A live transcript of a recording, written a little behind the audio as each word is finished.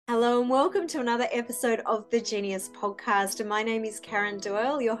Hello and welcome to another episode of the Genius Podcast. And my name is Karen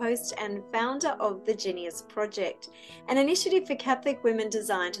Doyle, your host and founder of the Genius Project, an initiative for Catholic women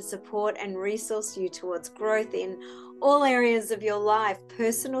designed to support and resource you towards growth in all areas of your life,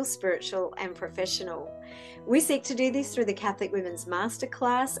 personal, spiritual, and professional. We seek to do this through the Catholic Women's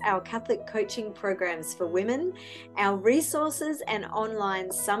MasterClass, our Catholic coaching programs for women, our resources and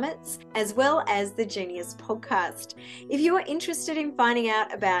online summits, as well as the Genius Podcast. If you are interested in finding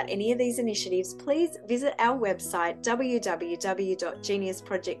out about any of these initiatives, please visit our website,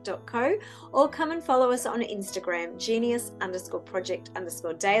 www.geniusproject.co, or come and follow us on Instagram,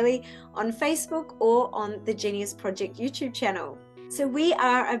 genius_project_daily, on Facebook, or on the Genius Project YouTube channel. So we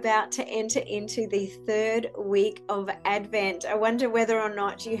are about to enter into the third week of Advent. I wonder whether or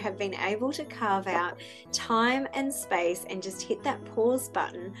not you have been able to carve out time and space and just hit that pause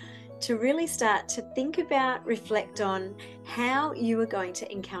button to really start to think about, reflect on how you are going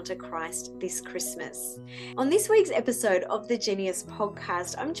to encounter Christ this Christmas. On this week's episode of the Genius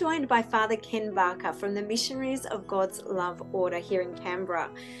Podcast, I'm joined by Father Ken Barker from the Missionaries of God's Love Order here in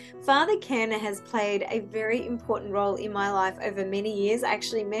Canberra. Father Ken has played a very important role in my life over many years. I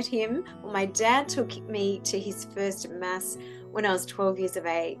actually met him, my dad took me to his first Mass when I was 12 years of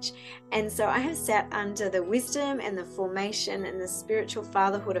age. And so I have sat under the wisdom and the formation and the spiritual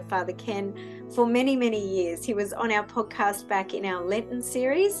fatherhood of Father Ken for many, many years. He was on our podcast back in our Lenten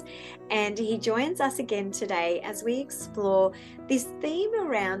series, and he joins us again today as we explore this theme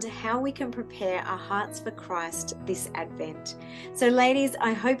around how we can prepare our hearts for Christ this Advent. So ladies,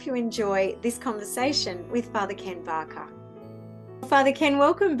 I hope you enjoy this conversation with Father Ken Barker. Father Ken,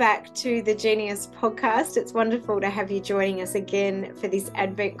 welcome back to the Genius Podcast. It's wonderful to have you joining us again for this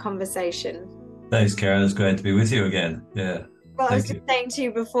Advent conversation. Thanks, Karen. It's great to be with you again. Yeah. Well, I was just saying to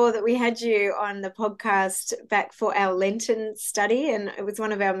you before that we had you on the podcast back for our Lenten study, and it was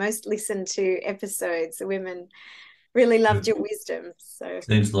one of our most listened to episodes. The women really loved your wisdom. So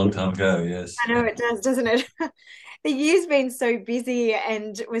seems a long time ago, yes. I know it does, doesn't it? The year's been so busy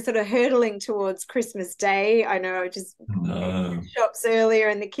and we're sort of hurtling towards Christmas Day. I know I just shops earlier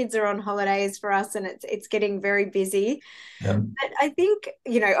and the kids are on holidays for us, and it's getting very busy. Yep. But I think,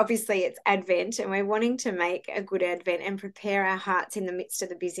 obviously it's Advent and we're wanting to make a good Advent and prepare our hearts in the midst of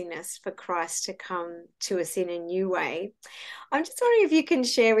the busyness for Christ to come to us in a new way. I'm just wondering if you can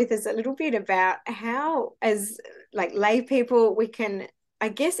share with us a little bit about how, as like lay people, we can, I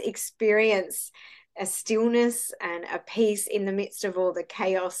guess, experience a stillness and a peace in the midst of all the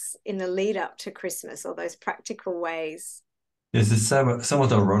chaos in the lead up to Christmas, or those practical ways. Yes, it's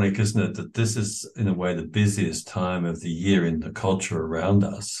somewhat ironic, isn't it, that this is, in a way, the busiest time of the year in the culture around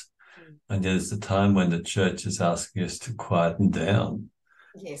us. And yet it's the time when the church is asking us to quieten down.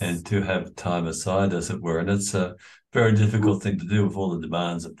 Yes. And to have time aside, as it were. And it's a very difficult thing to do with all the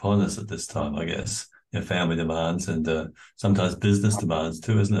demands upon us at this time, I guess. Family demands and sometimes business demands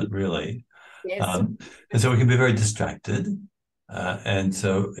too, isn't it, really? Yes. And so we can be very distracted. And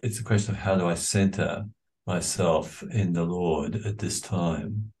so it's a question of how do I center myself in the Lord at this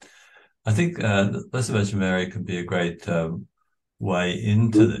time? I think the Blessed Virgin Mary can be a great way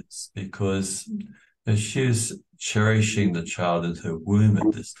into this, because she was cherishing the child in her womb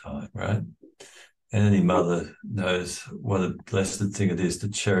at this time, right? And any mother knows what a blessed thing it is to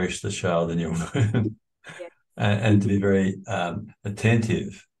cherish the child in your womb. Yeah. And to be very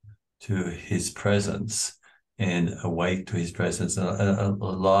attentive to his presence and awake to his presence and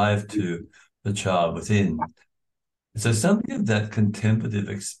alive to the child within. So something of that contemplative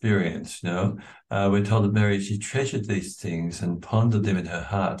experience, we're told that Mary, she treasured these things and pondered them in her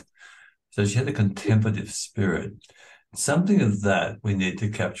heart. So she had a contemplative spirit. Something of that we need to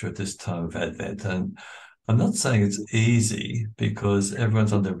capture at this time of Advent. And I'm not saying it's easy, because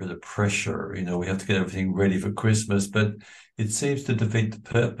everyone's under a bit of pressure. We have to get everything ready for Christmas, but it seems to defeat the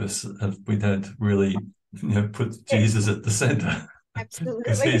purpose if we don't really, put Jesus at the center. Absolutely.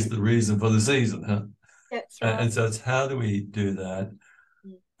 Because he's the reason for the season, huh? That's right. And so it's how do we do that?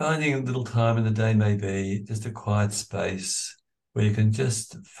 Finding a little time in the day, maybe just a quiet space where you can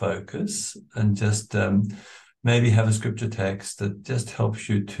just focus and just maybe have a scripture text that just helps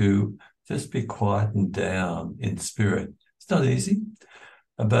you to just be quietened down in spirit. It's not easy,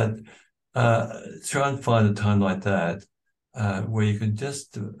 but try and find a time like that where you can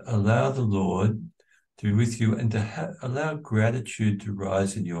just allow the Lord to be with you and to allow gratitude to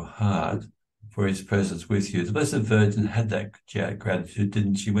rise in your heart for his presence with you. The Blessed Virgin had that gratitude,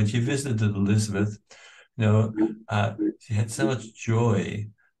 didn't she? When she visited Elizabeth, she had so much joy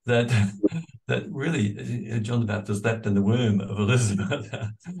that really John the Baptist leapt in the womb of Elizabeth.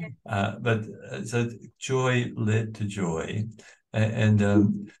 But so joy led to joy.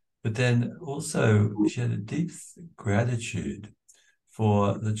 And But then also she had a deep gratitude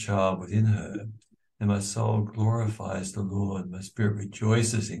for the child within her. And my soul glorifies the Lord. My spirit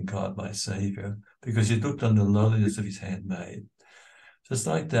rejoices in God, my Savior, because he looked on the lowliness of his handmaid. So it's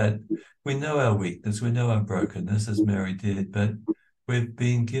like that. We know our weakness, we know our brokenness, as Mary did, but we've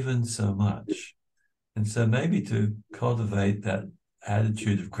been given so much. And so maybe to cultivate that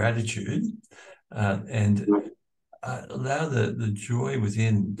attitude of gratitude and allow the joy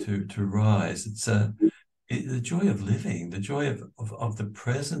within to rise. It's the joy of living, the joy of the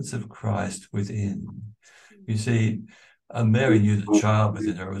presence of Christ within. You see, Mary knew the child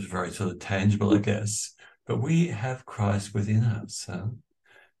within her was very sort of tangible, I guess, but we have Christ within us.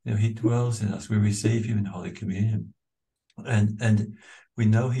 He dwells in us. We receive him in Holy Communion. And we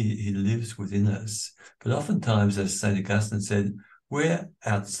know he lives within us. But oftentimes, as St. Augustine said, we're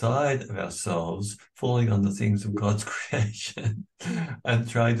outside of ourselves, falling on the things of God's creation and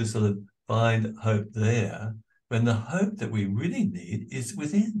trying to sort of find hope there, when the hope that we really need is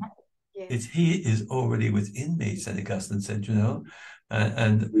within. Yes. He is already within me, St. Augustine said,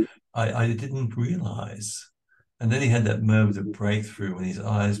 and I didn't realize. And then he had that moment of breakthrough when his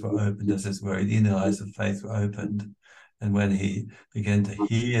eyes were opened, as it were, the inner eyes of faith were opened. And when he began to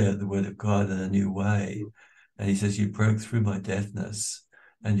hear the word of God in a new way, and he says, you broke through my deafness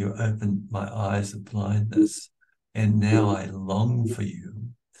and you opened my eyes of blindness. And now I long for you.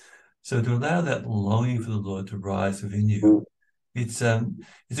 So to allow that longing for the Lord to rise within you, it's a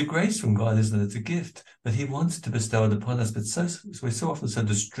grace from God, isn't it? It's a gift, but he wants to bestow it upon us. But we're so often so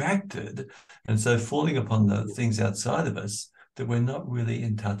distracted and so falling upon the things outside of us that we're not really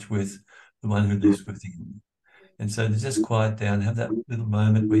in touch with the one who lives within. And so to just quiet down, have that little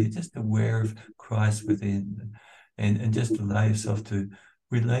moment where you're just aware of Christ within and just allow yourself to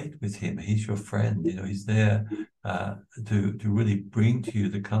relate with him. He's your friend, he's there to really bring to you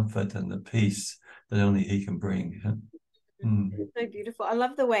the comfort and the peace that only he can bring. So beautiful. I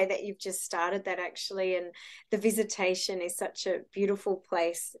love the way that you've just started that, actually, and the visitation is such a beautiful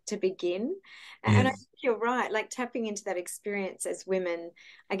place to begin. And I Yes. think you're right, like tapping into that experience as women,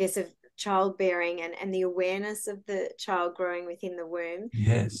 I guess, of childbearing and the awareness of the child growing within the womb.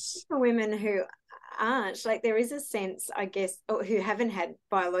 Yes. For women who aren't, like, there is a sense, I guess, or who haven't had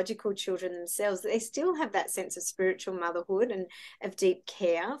biological children themselves, they still have that sense of spiritual motherhood and of deep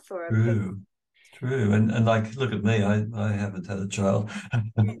care for a parent. True. True. And like, look at me, I haven't had a child.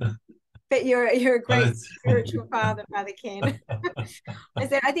 But you're a But great spiritual father, Father Ken.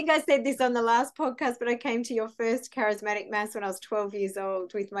 I think I said this on the last podcast, but I came to your first charismatic mass when I was 12 years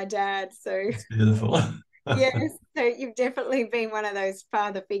old with my dad. So it's beautiful. yes, so you've definitely been one of those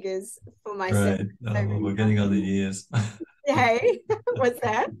father figures for myself. Right. So Oh, well, many we're getting times. on in years. Hey, what's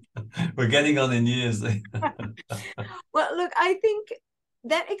that? We're getting on in years. Well, look, I think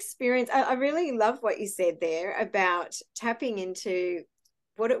that experience, I really love what you said there about tapping into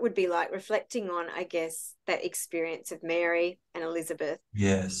what it would be like, reflecting on, I guess, that experience of Mary and Elizabeth.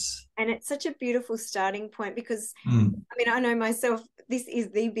 Yes. And it's such a beautiful starting point because, Mm. I mean, I know myself, this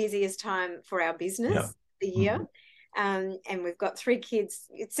is the busiest time for our Yeah. business, the year. Mm. And we've got 3 kids.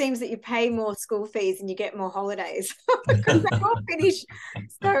 It seems that you pay more school fees and you get more holidays because they all finish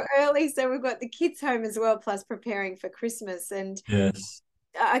so early. So we've got the kids home as well, plus preparing for Christmas. And Yes.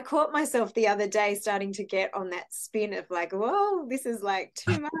 I caught myself the other day starting to get on that spin of like, whoa, this is like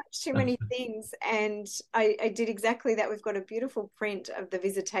too much, too many things. And I did exactly that. We've got a beautiful print of the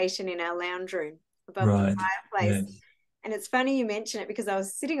visitation in our lounge room above the Right. fireplace. Yes. And it's funny you mention it because I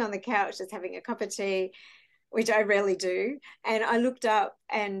was sitting on the couch just having a cup of tea, which I rarely do. And I looked up,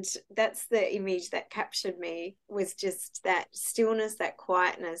 and that's the image that captured me, was just that stillness, that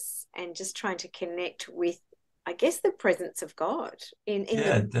quietness, and just trying to connect with, I guess, the presence of God in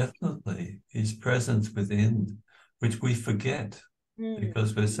Yeah, the definitely. His presence within, which we forget mm,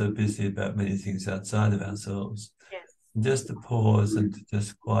 because we're so busy about many things outside of ourselves. yes, Just to pause and to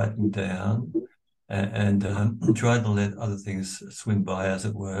just quieten down and try to let other things swing by, as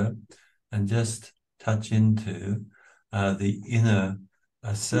it were, and just touch into the inner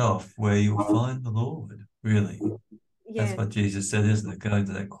self where you'll find the Lord, really. That's yes, what Jesus said, isn't it? Go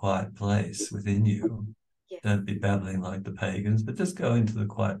into that quiet place within you. yes, Don't be babbling like the pagans, but just go into the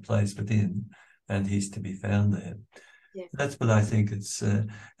quiet place within, and he's to be found there. yes, That's what I think it's. And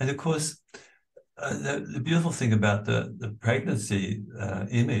of course, the beautiful thing about the pregnancy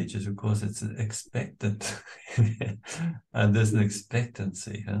image is, of course, it's an expectant. And there's an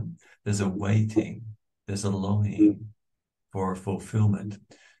expectancy, huh? There's a waiting, there's a longing for a fulfillment.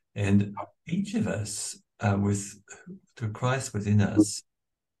 And each of us, with to Christ within us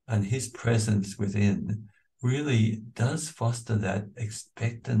and his presence within, really does foster that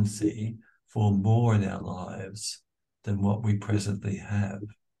expectancy for more in our lives than what we presently have.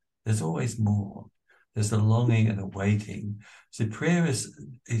 There's always more. There's a longing and a waiting. So prayer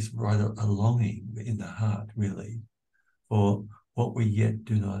is rather a longing in the heart, really, for what we yet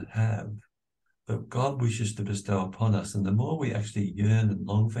do not have. But God wishes to bestow upon us. And the more we actually yearn and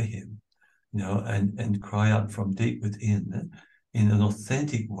long for him, and cry out from deep within in an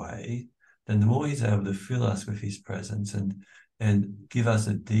authentic way, then the more he's able to fill us with his presence and give us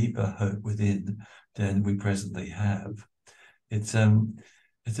a deeper hope within than we presently have. It's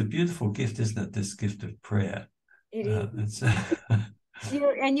a beautiful gift, isn't it? This gift of prayer. It is. It's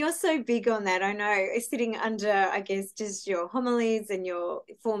You're so big on that. I know, sitting under, I guess, just your homilies and your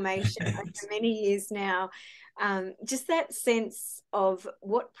formation over many years now, just that sense of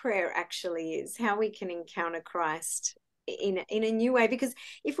what prayer actually is, how we can encounter Christ in a new way. Because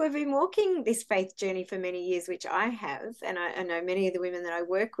if we've been walking this faith journey for many years, which I have, and I know many of the women that I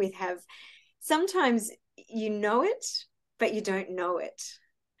work with have, sometimes you know it, but you don't know it.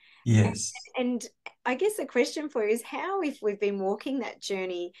 yes. And I guess the question for you is, how, if we've been walking that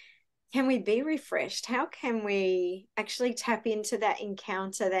journey, can we be refreshed? How can we actually tap into that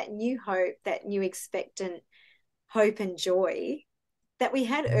encounter, that new hope, that new expectant hope and joy that we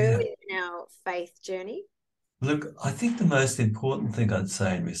had Yeah. early in our faith journey? Look, I think the most important thing I'd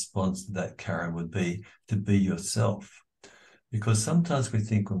say in response to that, Karen, would be to be yourself. Because sometimes we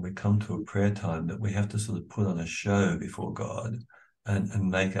think when we come to a prayer time that we have to sort of put on a show before God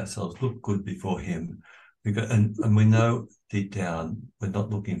and make ourselves look good before him. And we know deep down we're not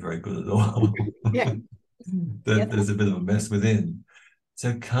looking very good at all. Yeah. Yeah. There's a bit of a mess within.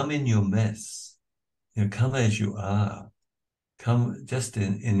 So come in your mess. Come as you are. Come just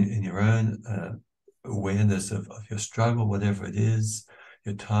in your own awareness of your struggle, whatever it is,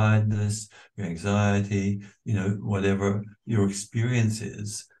 your tiredness, your anxiety, whatever your experience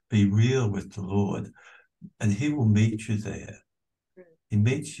is. Be real with the Lord, and he will meet you there. He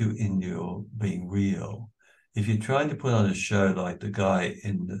meets you in your being real. If you're trying to put on a show like the guy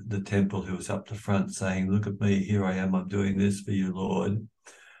in the temple who was up the front saying, "Look at me, here I am, I'm doing this for you, Lord,"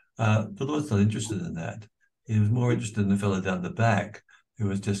 the Lord's not interested in that. He was more interested in the fellow down the back who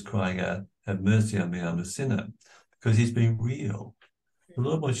was just crying out, "Have mercy on me, I'm a sinner," because he's being real. The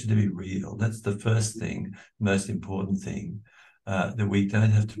Lord wants you to be real. That's the first thing, most important thing, that we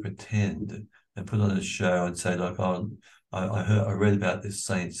don't have to pretend and put on a show and say, like, "Oh, I read about this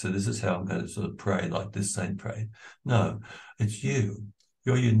saint, so this is how I'm going to sort of pray like this saint prayed." No, it's you.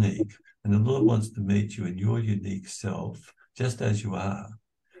 You're unique. And the Lord wants to meet you in your unique self, just as you are,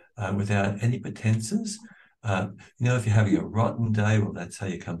 without any pretenses. If you're having a rotten day, well, that's how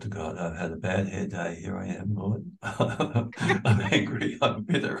you come to God. I've had a bad hair day. Here I am, Lord. I'm angry. I'm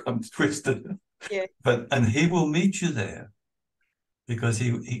bitter. I'm twisted. Yeah. And he will meet you there because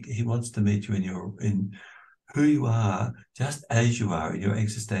he wants to meet you in who you are, just as you are, in your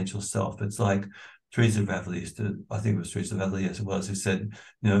existential self. It's like Teresa of Avila I think it was Teresa of Avila, yes, it was, who said,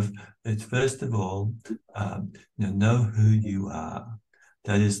 it's first of all, know who you are.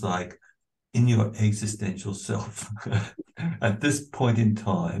 That is like in your existential self. At this point in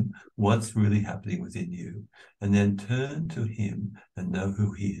time, what's really happening within you? And then turn to him and know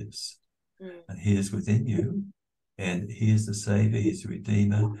who he is. And he is within you. And he is the Savior, he's the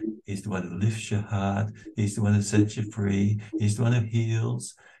Redeemer, he's the one who lifts your heart, he's the one who sets you free, he's the one who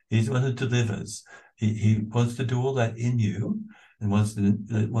heals, he's the one who delivers. He wants to do all that in you and wants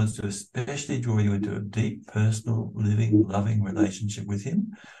to especially draw you into a deep, personal, living, loving relationship with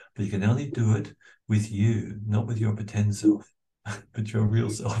him. But you can only do it with you, not with your pretend self, but your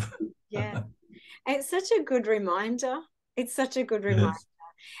real self. Yeah. And it's such a good reminder. It's such a good reminder.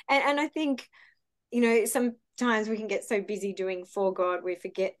 Yes. And I think, sometimes we can get so busy doing for God, we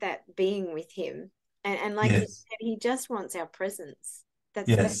forget that being with him. And like you Yes. said, he just wants our presence. That's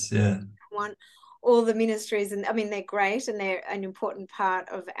Yes. Yeah. one. All the ministries, and I mean, they're great and they're an important part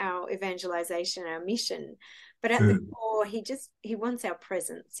of our evangelization, our mission. But at the True. core, he wants our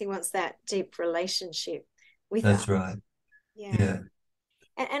presence. He wants that deep relationship with us. That's right. Yeah. Yeah.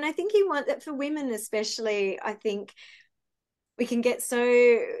 And I think he wants that for women, especially. I think we can get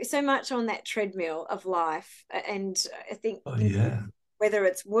so much on that treadmill of life. And I think, Oh, yeah. whether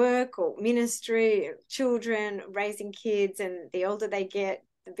it's work or ministry, or children, raising kids, and the older they get,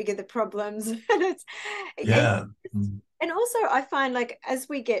 the bigger the problems. Yeah. And also I find, like, as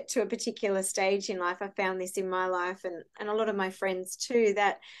we get to a particular stage in life, I found this in my life and a lot of my friends too,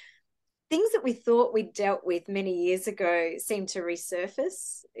 that things that we thought we dealt with many years ago seem to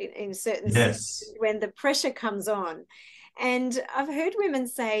resurface in certain Yes. situations when the pressure comes on. And I've heard women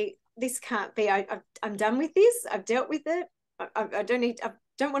say this can't be. I'm done with this. I've dealt with it. I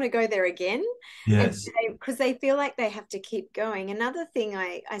don't want to go there again. And Yes. because they feel like they have to keep going. Another thing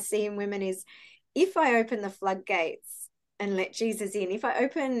I see in women is, if I open the floodgates and let Jesus in, if I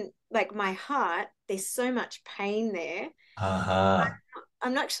open like my heart, there's so much pain there. Uh-huh.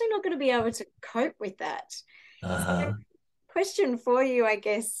 I'm actually not going to be able to cope with that. So, Uh-huh. question for you, I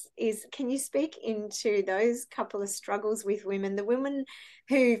guess, is can you speak into those couple of struggles with women, the women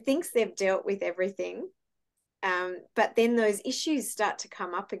who thinks they've dealt with everything, but then those issues start to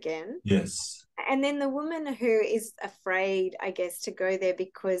come up again, Yes. and then the woman who is afraid, I guess, to go there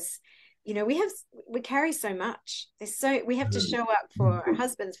because we carry so much. We have to show up for our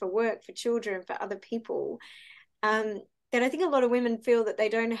husbands, for work, for children, for other people, that I think a lot of women feel that they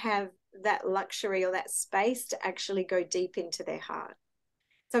don't have that luxury or that space to actually go deep into their heart.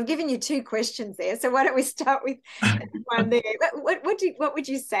 So I've given you two questions there. So why don't we start with one there? What would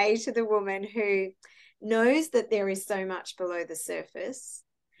you say to the woman who knows that there is so much below the surface,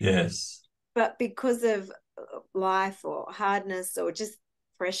 Yes. but because of life or hardness or just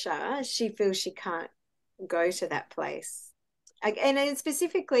pressure, she feels she can't go to that place? And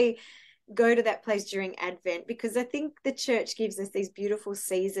specifically, go to that place during Advent, because I think the church gives us these beautiful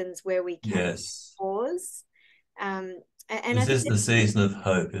seasons where we can Yes. pause. And I This think is the season of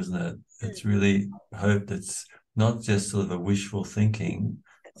hope, isn't it? It's really hope that's not just sort of a wishful thinking,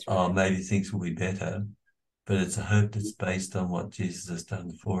 that's oh, right. maybe things will be better, but it's a hope that's based on what Jesus has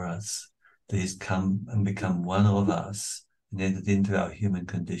done for us, that he's come and become one of us and entered into our human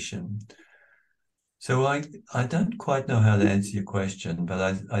condition. So I don't quite know how to answer your question,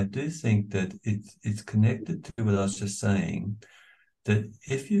 but I do think that it's connected to what I was just saying, that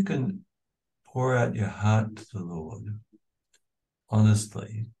if you can pour out your heart to the Lord,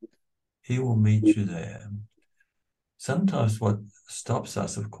 honestly, he will meet you there. Sometimes what stops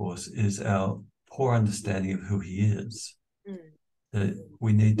us, of course, is our poor understanding of who he is. Mm. That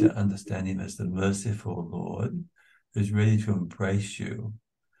we need to understand him as the merciful Lord who's ready to embrace you,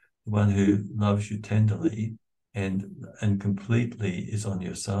 the one who loves you tenderly and completely is on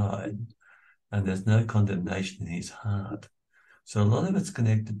your side, and there's no condemnation in his heart. So a lot of it's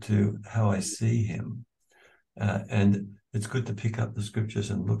connected to how I see him. And it's good to pick up the scriptures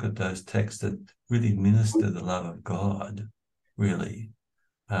and look at those texts that really minister the love of God, really.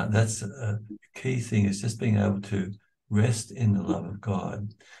 That's a key thing, is just being able to rest in the love of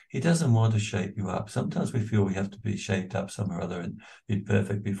God. He doesn't want to shape you up. Sometimes we feel we have to be shaped up somewhere or other and be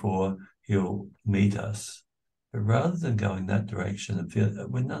perfect before he'll meet us. But rather than going that direction and feel,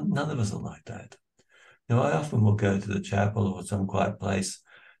 none of us are like that. I often will go to the chapel or some quiet place,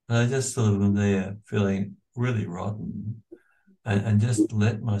 and I just sort of am there feeling really rotten, and just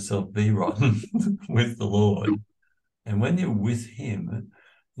let myself be rotten with the Lord. And when you're with him,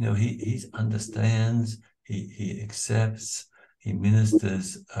 he understands, he accepts, he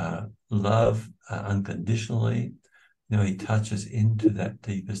ministers love unconditionally. He touches into that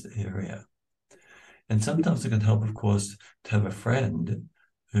deepest area. And sometimes it can help, of course, to have a friend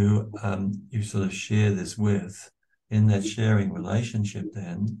who you sort of share this with. In that sharing relationship,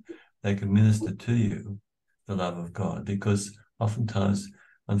 then they can minister to you the love of God, because oftentimes,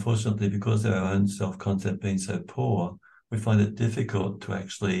 unfortunately, because of our own self-concept being so poor, we find it difficult to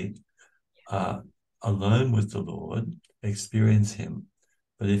actually, alone with the Lord, experience him.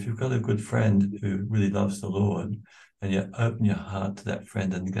 But if you've got a good friend who really loves the Lord, and you open your heart to that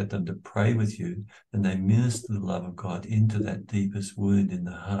friend and get them to pray with you, then they minister the love of God into that deepest wound in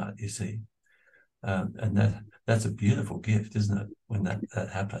the heart, you see. And that's a beautiful gift, isn't it, when that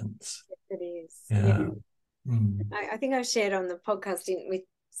happens? It is. Yeah. Yeah. Mm. I think I've shared on the podcast with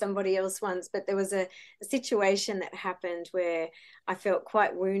somebody else once, but there was a situation that happened where I felt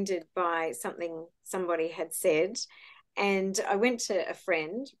quite wounded by something somebody had said. And I went to a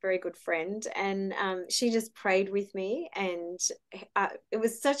friend, very good friend, and she just prayed with me. And it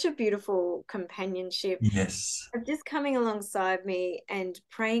was such a beautiful companionship Yes. of just coming alongside me and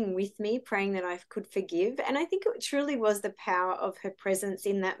praying with me, praying that I could forgive. And I think it truly was the power of her presence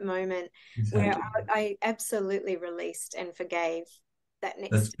in that moment where Exactly. I absolutely released and forgave that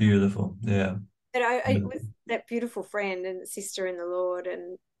That's next. beautiful. Yeah. But I was that beautiful friend and sister in the Lord,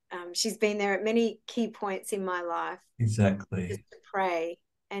 and she's been there at many key points in my life just Exactly. to pray.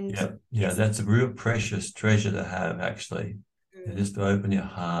 And Yeah. Yeah. yes, That's a real precious treasure to have, actually. mm, Just to open your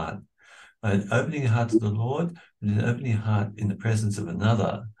heart. And opening your heart to the Lord, and then opening your heart in the presence of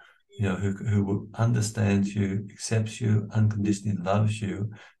another, who will understand you, accepts you, unconditionally loves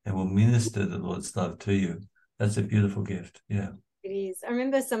you, and will minister the Lord's love to you. That's a beautiful gift. Yeah. it is. I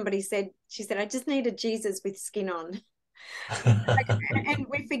remember somebody said, she said, I just need a Jesus with skin on. And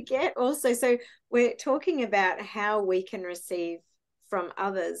we forget also, so we're talking about how we can receive from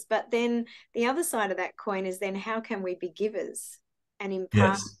others, but then the other side of that coin is then how can we be givers and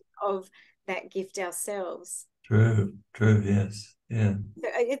impart Yes, of that gift ourselves? true, true, yes, yeah, So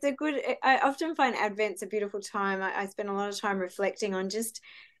it's a good, I often find Advent's a beautiful time. I spend a lot of time reflecting on just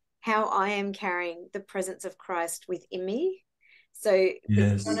how I am carrying the presence of Christ within me. So with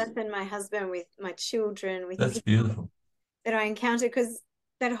yes, Jonathan, my husband, with my children, with that's people beautiful. that I encounter, because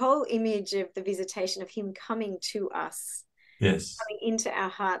that whole image of the visitation of him coming to us, Yes, coming into our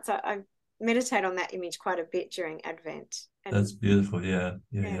hearts, I meditate on that image quite a bit during Advent. And that's beautiful. Yeah,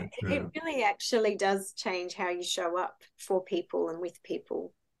 yeah, yeah, yeah, it true, really actually does change how you show up for people and with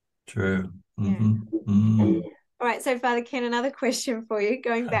people. true. Yeah. Mm-hmm. Mm. All right. So, Father Ken, another question for you,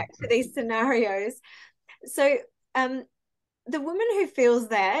 going back to these scenarios. So, um, the woman who feels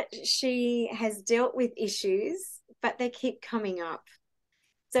that she has dealt with issues, but they keep coming up.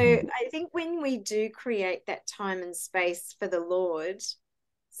 So Mm. I think when we do create that time and space for the Lord,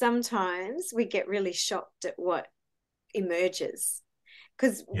 sometimes we get really shocked at what emerges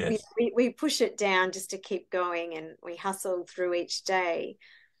because Yes. we push it down just to keep going and we hustle through each day.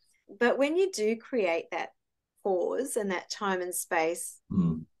 But when you do create that pause and that time and space,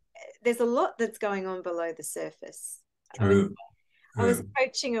 Mm. there's a lot that's going on below the surface. I was True, I was true.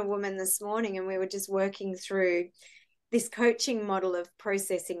 coaching a woman this morning and we were just working through this coaching model of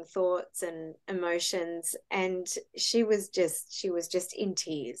processing thoughts and emotions, and she was just in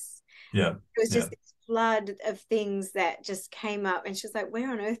tears. Yeah, It was yeah. just this flood of things that just came up, and she was like,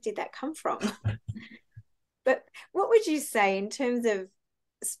 where on earth did that come from? But what would you say in terms of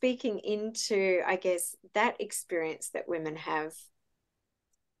speaking into, I guess, that experience that women have?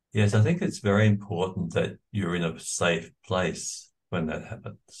 Yes, I think it's very important that you're in a safe place when that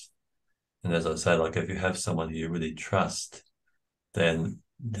happens. And as I say, like if you have someone who you really trust, then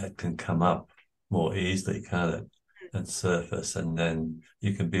that can come up more easily, can't it? And surface, and then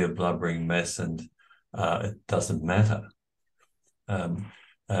you can be a blubbering mess, and it doesn't matter. Um,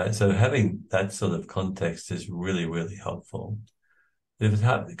 so having that sort of context is really, really helpful. If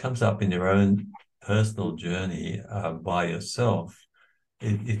it comes up in your own personal journey by yourself,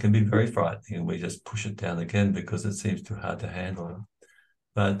 it can be very frightening, and we just push it down again because it seems too hard to handle.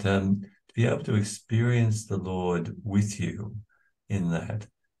 But to be able to experience the Lord with you in that,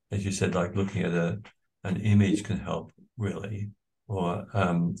 as you said, like looking at an image can help really, or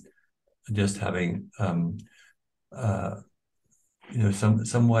just having uh,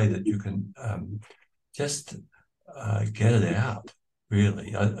 some way that you can just get it out.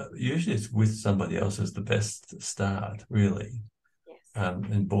 Really, usually it's with somebody else is the best start. Really, Yes.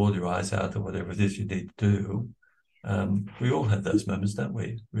 and bawl your eyes out or whatever it is you need to do. We all have those moments, don't we?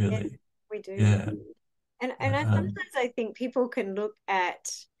 Yes, Really, we do. yeah. And sometimes I think people can look at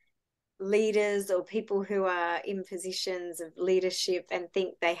leaders or people who are in positions of leadership and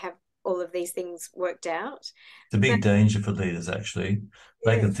think they have all of these things worked out. It's a But big danger for leaders, actually.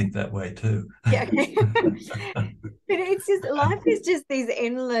 They yeah, can think that way too. yeah. But it's just life is just these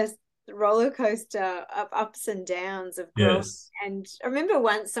endless roller coaster of ups and downs of growth. Yes. And I remember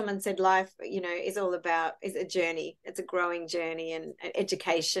once someone said life, is a journey. It's a growing journey and an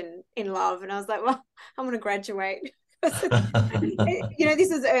education in love. And I was like, well, I'm going to graduate.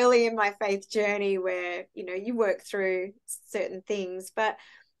 This is early in my faith journey where, you work through certain things, but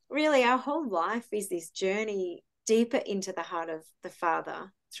really our whole life is this journey deeper into the heart of the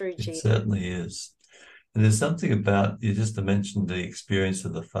Father through It Jesus. certainly is. And there's something about, you just mentioned the experience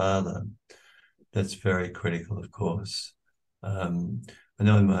of the Father, that's very critical, of course. Um, I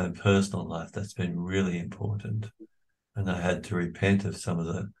know in my own personal life that's been really important. And I had to repent of some of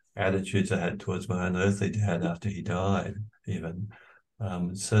the attitudes I had towards my own earthly dad after he died, even,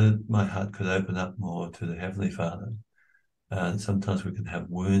 so that my heart could open up more to the Heavenly Father. And sometimes we can have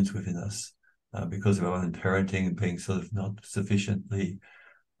wounds within us because of our own parenting and being sort of not sufficiently,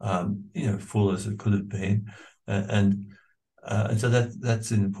 full as it could have been. And so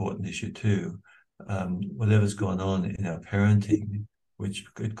that's an important issue too. Whatever's gone on in our parenting, which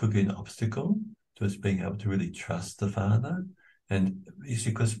it could be an obstacle to us being able to really trust the Father. And you see,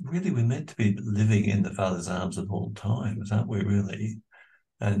 because really we're meant to be living in the Father's arms at all times, aren't we, really?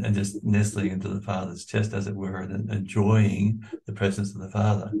 And just nestling into the Father's chest, as it were, and enjoying the presence of the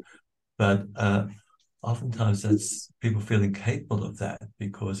Father. But oftentimes that's people feeling capable of that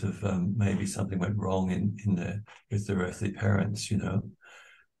because of maybe something went wrong with their earthly parents.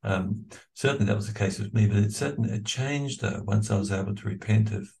 Certainly that was the case with me, but it changed once I was able to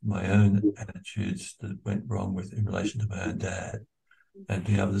repent of my own attitudes that went wrong in relation to my own dad, and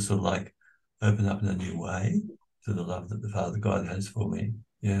be able to sort of like open up in a new way. to the love that the Father God has for me.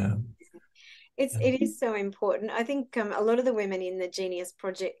 Yeah. It is so important. I think a lot of the women in the Genius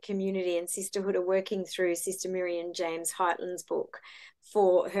Project community and sisterhood are working through Sister Miriam James Heitland's book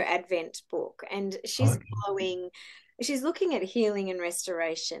for her Advent book, and Okay. she's looking at healing and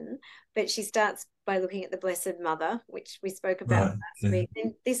restoration, but she starts by looking at the Blessed Mother, which we spoke about Right. last Yeah. week.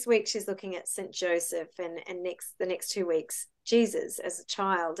 And this week she's looking at Saint Joseph, and the next 2 weeks Jesus as a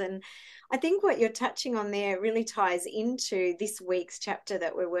child. And I think what you're touching on there really ties into this week's chapter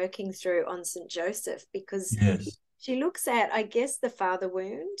that we're working through on St. Joseph, because Yes. she looks at, I guess, the father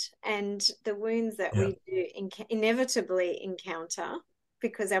wound and the wounds that Yeah. we do inevitably encounter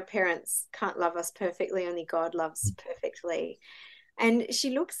because our parents can't love us perfectly, only God loves perfectly. And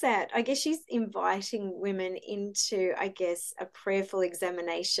she looks at, I guess she's inviting women into, I guess, a prayerful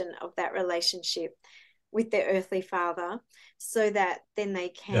examination of that relationship with their earthly father so that then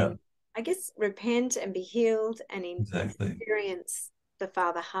they Yeah. can, I guess, repent and be healed and Exactly. experience the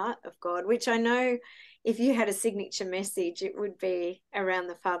father heart of God, which I know if you had a signature message, it would be around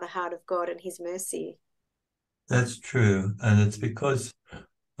the father heart of God and his mercy. That's true. And it's because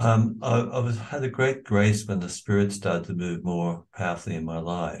had a great grace when the Spirit started to move more powerfully in my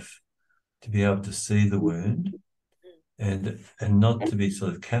life, to be able to see the wound and not to be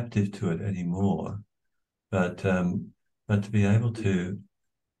sort of captive to it anymore, but to be able to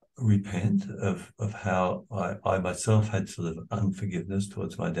repent of how I myself had sort of unforgiveness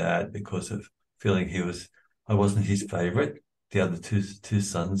towards my dad because of feeling I wasn't his favorite. The other two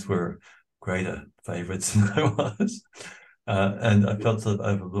sons were greater favorites than I was. And I felt sort of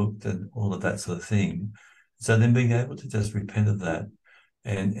overlooked and all of that sort of thing. So then being able to just repent of that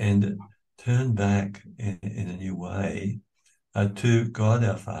and turn back in a new way to God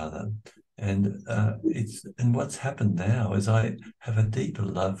our Father. And what's happened now is I have a deeper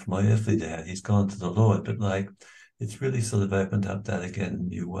love for my earthly dad. He's gone to the Lord, but like it's really sort of opened up that again in a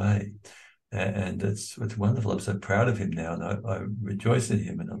new way. And it's wonderful. I'm so proud of him now, and I rejoice in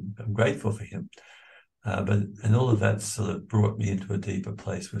him, and I'm grateful for him. And all of that sort of brought me into a deeper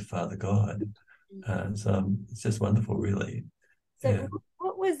place with Father God. So it's just wonderful, really. Yeah. So,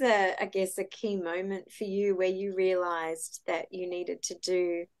 what was I guess, a key moment for you where you realized that you needed to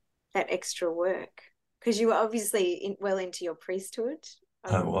do that extra work? Because you were obviously well into your priesthood.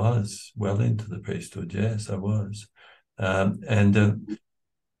 I Um, was well into the priesthood. Yes, I was. And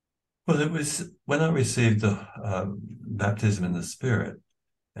well, it was when I received the baptism in the Spirit,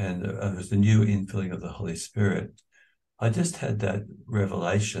 and it was the new infilling of the Holy Spirit. I just had that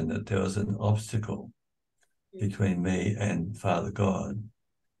revelation that there was an obstacle between me and Father God,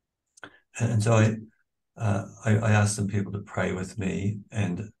 and so I asked some people to pray with me,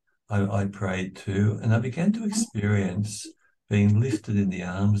 and I prayed too, and I began to experience being lifted in the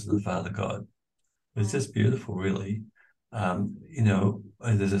arms of the Father God. It's just beautiful, really.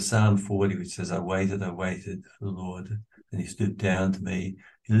 There's a Psalm 40 which says, I waited for the Lord, and he stooped down to me.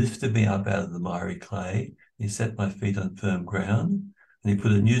 He lifted me up out of the miry clay. He set my feet on firm ground, and he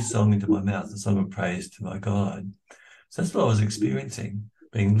put a new song into my mouth, a song of praise to my God. So that's what I was experiencing,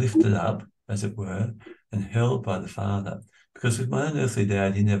 being lifted up, as it were, and held by the Father. Because with my own earthly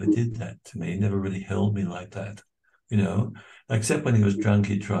dad, he never did that to me. He never really held me like that, you know, except when he was drunk,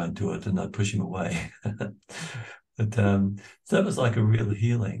 he'd try and do it and I'd push him away. But so that was like a real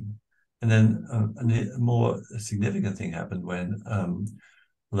healing. And then a more significant thing happened when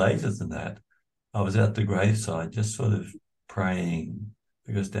later than that, I was at the graveside just sort of praying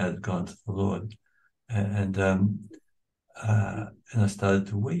because Dad had gone to the Lord. And I started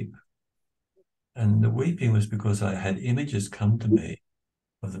to weep. And the weeping was because I had images come to me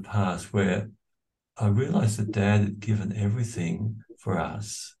of the past where I realized that Dad had given everything for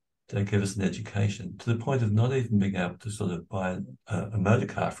us to give us an education to the point of not even being able to sort of buy a motor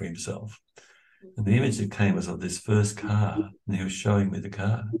car for himself. And the image that came was of this first car, and he was showing me the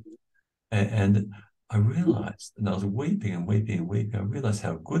car. And I realized, and I was weeping and weeping and weeping, I realized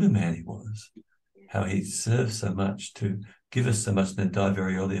how good a man he was, how he served so much to give us so much and then die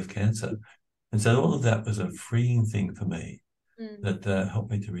very early of cancer. And so all of that was a freeing thing for me that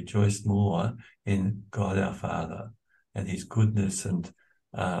helped me to rejoice more in God our Father and his goodness and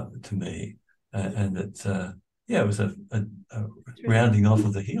to me. And that, it was a really, rounding off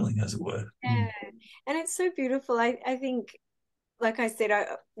of the healing, as it were. yeah. And it's so beautiful. I think, like I said,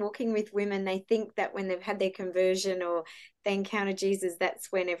 walking with women, they think that when they've had their conversion or they encounter Jesus,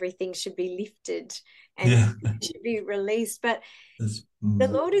 that's when everything should be lifted and Yeah, should be released. But it's, the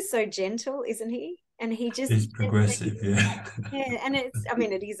Lord is so gentle, isn't he? And he just it's progressive. Yeah, yeah, and I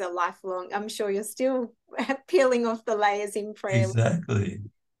mean, it is a lifelong, I'm sure you're still peeling off the layers in prayer. exactly.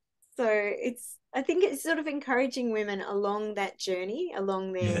 So I think it's sort of encouraging women along that journey,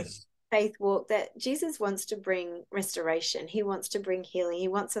 along their Yes, faith walk, that Jesus wants to bring restoration. He wants to bring healing. He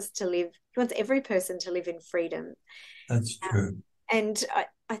wants us to live, he wants every person to live in freedom. that's true. And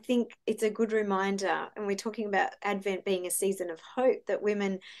I think it's a good reminder, and we're talking about Advent being a season of hope, that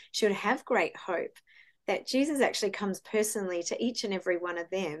women should have great hope, that Jesus actually comes personally to each and every one of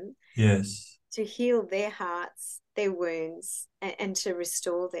them Yes, to heal their hearts, their wounds, and to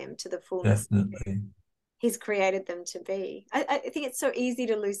restore them to the fullness definitely. He's created them to be. I think it's so easy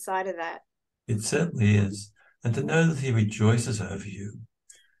to lose sight of that. It certainly is. And to know that he rejoices over you.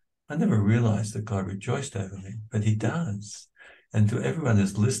 I never realized that God rejoiced over me, but he does. And to everyone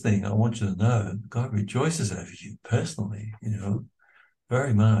who's listening, I want you to know God rejoices over you personally,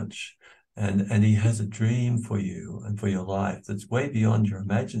 very much. And he has a dream for you and for your life that's way beyond your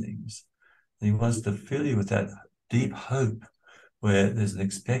imaginings. And he wants to fill you with that deep hope where there's an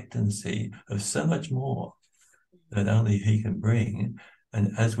expectancy of so much more that only he can bring.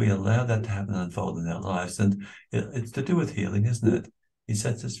 And as we allow that to happen and unfold in our lives, and it's to do with healing, isn't it? He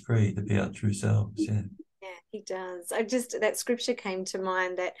sets us free to be our true selves. Yeah. Yeah, he does. That scripture came to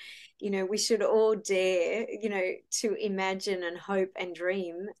mind that, we should all dare, to imagine and hope and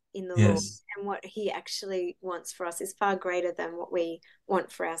dream in the Lord. Yes, And what he actually wants for us is far greater than what we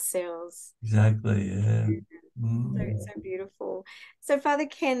want for ourselves. exactly. Yeah. So, Mm. so beautiful. So, Father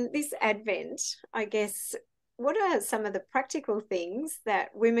Ken, this Advent, I guess, what are some of the practical things that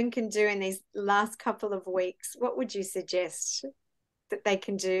women can do in these last couple of weeks? What would you suggest that they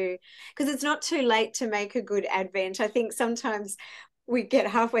can do? Because it's not too late to make a good Advent. I think sometimes we get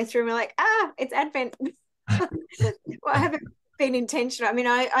halfway through and we're like, it's Advent. Well, I haven't been intentional. I mean,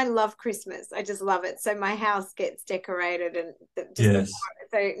 I love Christmas. I just love it. So my house gets decorated and Yes.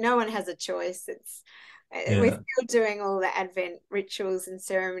 so no one has a choice. We're Yeah. still doing all the Advent rituals and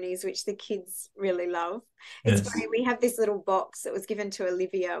ceremonies, which the kids really love. It's Yes. funny, we have this little box that was given to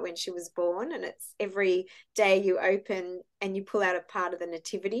Olivia when she was born, and it's every day you open and you pull out a part of the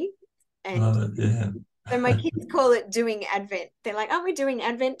nativity. And Love it. Yeah. so my kids call it doing Advent. They're like, aren't we doing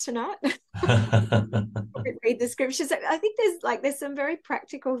Advent tonight? We read the scriptures. I think there's some very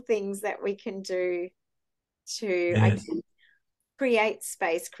practical things that we can do to, I Yes. guess, create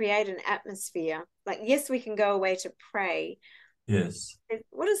space, create an atmosphere. Like, yes, we can go away to pray. Yes.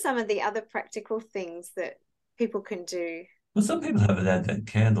 What are some of the other practical things that people can do? Well, some people have an Advent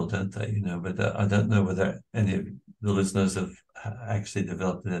candle, don't they? But I don't know whether any of the listeners have actually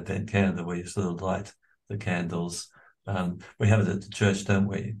developed an Advent candle where you sort of light the candles. We have it at the church, don't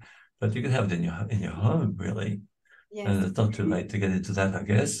we? But you can have it in your home, really. Yes, And it's not too late to get into that, I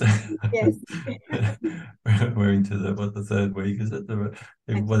guess. yes. We're into the third week, is it?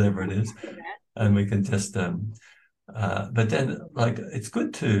 I think Whatever it is. for that. And we can just, but then, like, it's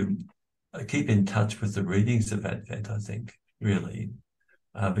good to keep in touch with the readings of Advent, I think, really,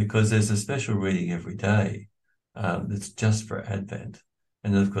 because there's a special reading every day that's just for Advent.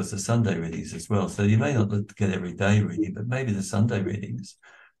 And then, of course, the Sunday readings as well. So you may not get every day reading, but maybe the Sunday readings.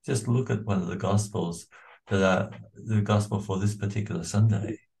 Just look at one of the Gospels that are the Gospel for this particular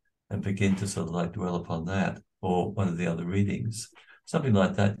Sunday and begin to sort of like dwell upon that, or one of the other readings. Something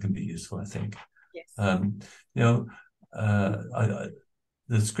like that can be useful, I think. Yes. You know,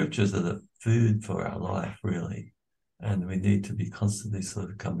 the scriptures are the food for our life, really. And we need to be constantly sort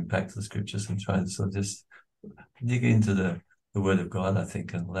of coming back to the scriptures and trying to sort of just dig into the word of God, I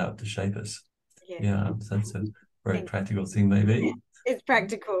think, and allow it to shape us. Yeah. Yeah, so that's a very practical thing, maybe. It's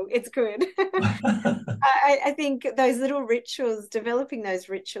practical. It's good. I think those little rituals, developing those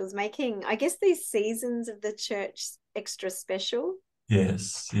rituals, making, I guess, these seasons of the church extra special.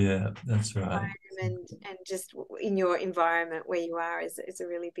 Yes, yeah, that's right. And just in your environment where you are is a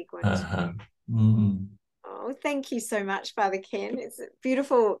really big one too. Uh-huh. Mm. Oh, thank you so much, Father Ken. It's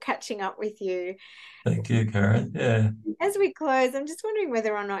beautiful catching up with you. Thank you, Karen. Yeah, As we close, I'm just wondering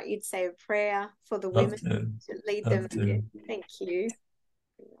whether or not you'd say a prayer for the love women to. to lead them. Love to. Thank you.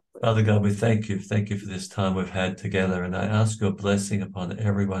 Father God, we thank you. Thank you for this time we've had together. And I ask your blessing upon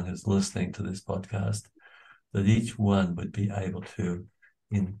everyone who's listening to this podcast, that each one would be able to,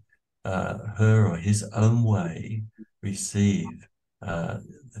 in her or his own way, receive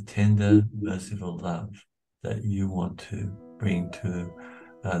the tender, merciful love that you want to bring to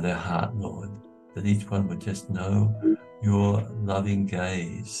their heart, Lord. That each one would just know your loving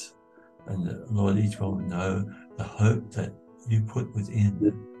gaze. And Lord, each one would know the hope that you put within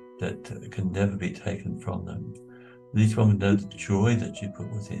them, that can never be taken from them. That each one would know the joy that you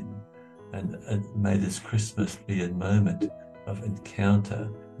put within. And may this Christmas be a moment of encounter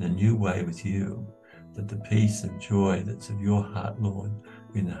in a new way with you, that the peace and joy that's of your heart, Lord,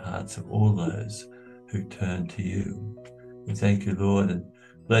 in the hearts of all those who turn to you. We thank you, Lord, and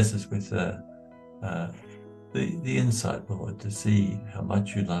bless us with the insight, Lord, to see how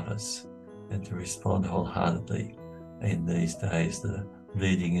much you love us and to respond wholeheartedly in these days that are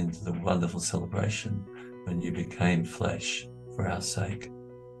leading into the wonderful celebration when you became flesh for our sake.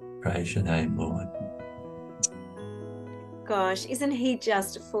 Praise your name, Lord. Gosh, isn't he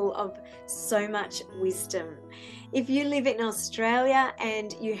just full of so much wisdom? If you live in Australia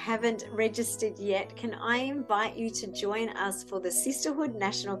and you haven't registered yet, can I invite you to join us for the Sisterhood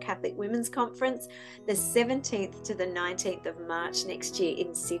National Catholic Women's Conference, the 17th to the 19th of March next year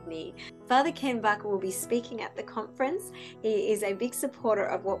in Sydney. Father Ken Buck will be speaking at the conference. He is a big supporter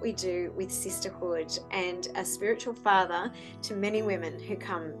of what we do with sisterhood and a spiritual father to many women who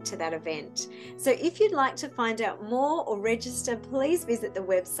come to that event. So if you'd like to find out more or register, please visit the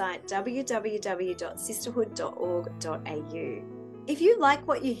website www.sisterhood.org.au. If you like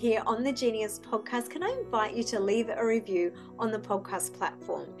what you hear on the Genius podcast, can I invite you to leave a review on the podcast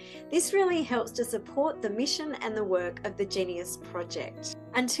platform? This really helps to support the mission and the work of the Genius Project.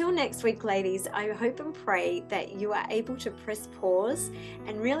 Until next week, ladies, I hope and pray that you are able to press pause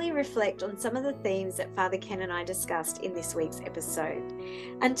and really reflect on some of the themes that Father Ken and I discussed in this week's episode.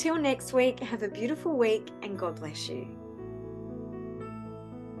 Until next week, have a beautiful week and God bless you.